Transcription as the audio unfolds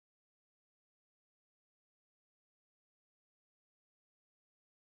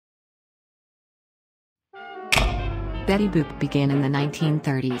Betty Boop began in the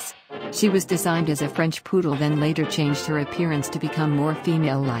 1930s. She was designed as a French poodle, then later changed her appearance to become more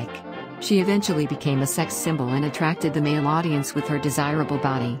female-like. She eventually became a sex symbol and attracted the male audience with her desirable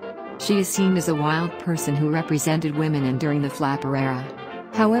body. She is seen as a wild person who represented women and during the flapper era.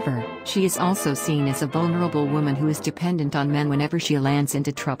 However, she is also seen as a vulnerable woman who is dependent on men whenever she lands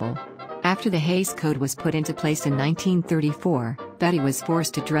into trouble. After the Hays Code was put into place in 1934, Betty was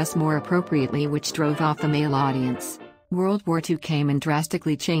forced to dress more appropriately, which drove off the male audience. World War II came and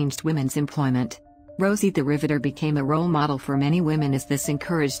drastically changed women's employment. Rosie the Riveter became a role model for many women as this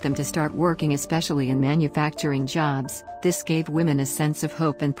encouraged them to start working, especially in manufacturing jobs. This gave women a sense of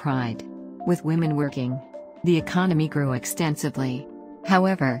hope and pride. With women working, the economy grew extensively.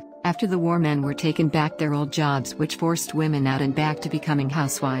 However, after the war, men were taken back their old jobs, which forced women out and back to becoming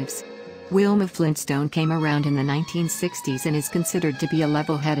housewives. Wilma Flintstone came around in the 1960s and is considered to be a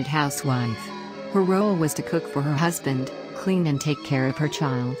level-headed housewife. Her role was to cook for her husband, clean and take care of her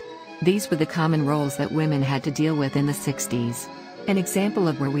child. These were the common roles that women had to deal with in the 60s. An example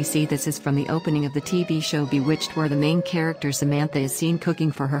of where we see this is from the opening of the TV show Bewitched, where the main character Samantha is seen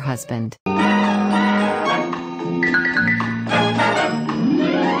cooking for her husband.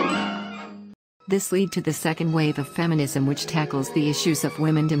 This led to the second wave of feminism, which tackles the issues of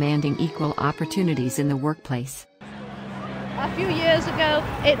women demanding equal opportunities in the workplace. A few years ago,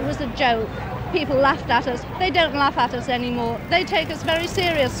 it was a joke. People laughed at us. They don't laugh at us anymore. They take us very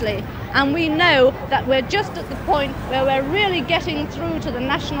seriously. And we know that we're just at the point where we're really getting through to the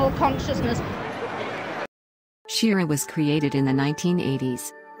national consciousness. She-Ra was created in the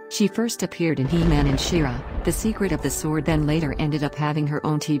 1980s. She first appeared in He-Man and She-Ra, The Secret of the Sword, then later ended up having her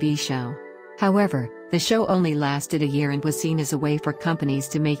own TV show. However, the show only lasted a year and was seen as a way for companies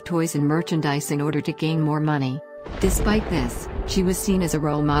to make toys and merchandise in order to gain more money. Despite this, she was seen as a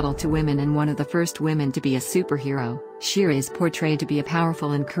role model to women and one of the first women to be a superhero. She-Ra is portrayed to be a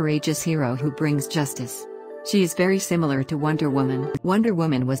powerful and courageous hero who brings justice. She is very similar to Wonder Woman. Wonder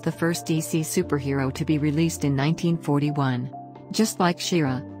Woman was the first DC superhero to be released in 1941. Just like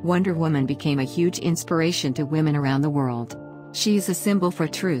She-Ra, Wonder Woman became a huge inspiration to women around the world. She is a symbol for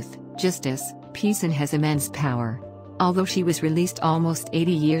truth, justice, peace, and has immense power. Although she was released almost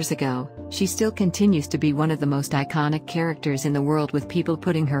 80 years ago, she still continues to be one of the most iconic characters in the world, with people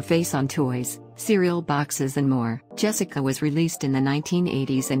putting her face on toys, cereal boxes and more. Jessica was released in the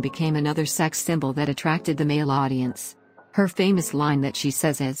 1980s and became another sex symbol that attracted the male audience. Her famous line that she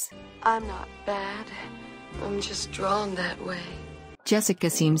says is, "I'm not bad, I'm just drawn that way." Jessica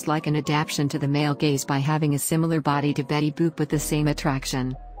seems like an adaptation to the male gaze by having a similar body to Betty Boop with the same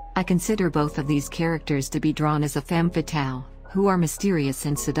attraction. I consider both of these characters to be drawn as a femme fatale, who are mysterious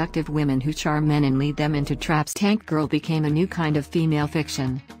and seductive women who charm men and lead them into traps. Tank Girl became a new kind of female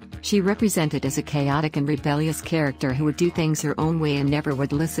fiction. She represented as a chaotic and rebellious character who would do things her own way and never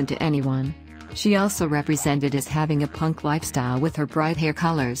would listen to anyone. She also represented as having a punk lifestyle with her bright hair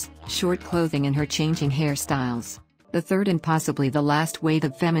colors, short clothing, and her changing hairstyles. The third and possibly the last wave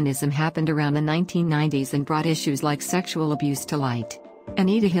of feminism happened around the 1990s and brought issues like sexual abuse to light.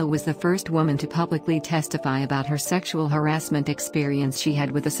 Anita Hill was the first woman to publicly testify about her sexual harassment experience she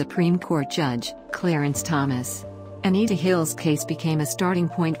had with a Supreme Court judge, Clarence Thomas. Anita Hill's case became a starting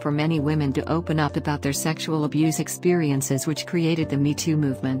point for many women to open up about their sexual abuse experiences, which created the Me Too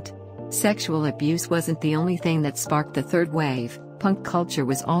movement. Sexual abuse wasn't the only thing that sparked the third wave. Punk culture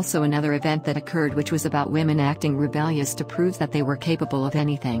was also another event that occurred, which was about women acting rebellious to prove that they were capable of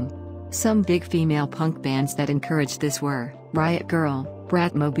anything. Some big female punk bands that encouraged this were Riot Girl,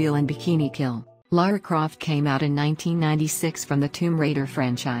 Bratmobile, and Bikini Kill. Lara Croft came out in 1996 from the Tomb Raider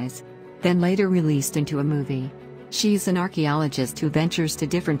franchise, then later released into a movie. She's an archaeologist who ventures to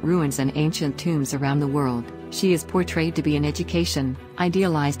different ruins and ancient tombs around the world. She is portrayed to be an education,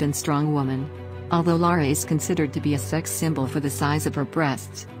 idealized and strong woman. Although Lara is considered to be a sex symbol for the size of her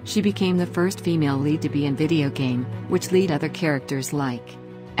breasts, she became the first female lead to be in video game, which lead other characters like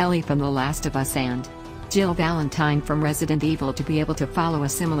Ellie from The Last of Us and Jill Valentine from Resident Evil to be able to follow a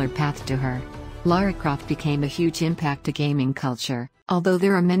similar path to her. Lara Croft became a huge impact to gaming culture. Although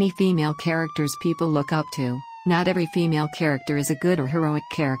there are many female characters people look up to, not every female character is a good or heroic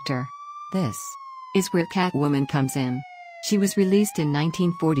character. This is where Catwoman comes in. She was released in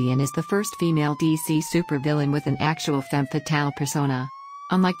 1940 and is the first female DC supervillain with an actual femme fatale persona.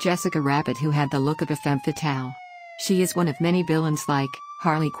 Unlike Jessica Rabbit, who had the look of a femme fatale, she is one of many villains like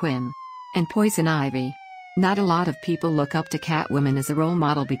Harley Quinn and Poison Ivy. Not a lot of people look up to Catwoman as a role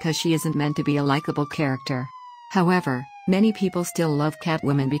model because she isn't meant to be a likable character. However, many people still love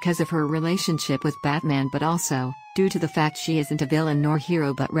Catwoman because of her relationship with Batman, but also due to the fact she isn't a villain nor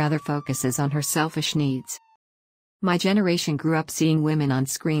hero but rather focuses on her selfish needs. My generation grew up seeing women on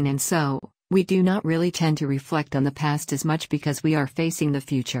screen, and so, we do not really tend to reflect on the past as much because we are facing the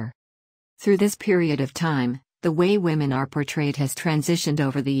future. Through this period of time, the way women are portrayed has transitioned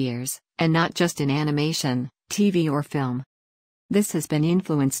over the years, and not just in animation, TV or film. This has been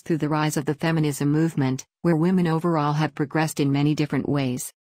influenced through the rise of the feminism movement, where women overall have progressed in many different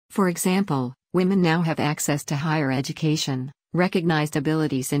ways. For example, women now have access to higher education, recognized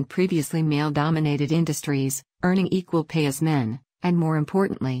abilities in previously male-dominated industries, earning equal pay as men, and more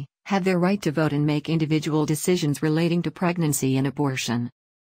importantly, have their right to vote and make individual decisions relating to pregnancy and abortion.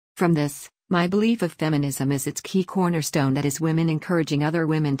 From this, my belief of feminism is its key cornerstone, that is, women encouraging other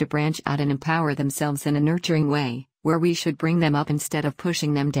women to branch out and empower themselves in a nurturing way, where we should bring them up instead of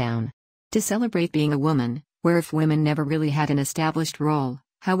pushing them down. To celebrate being a woman, where if women never really had an established role,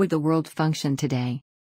 how would the world function today?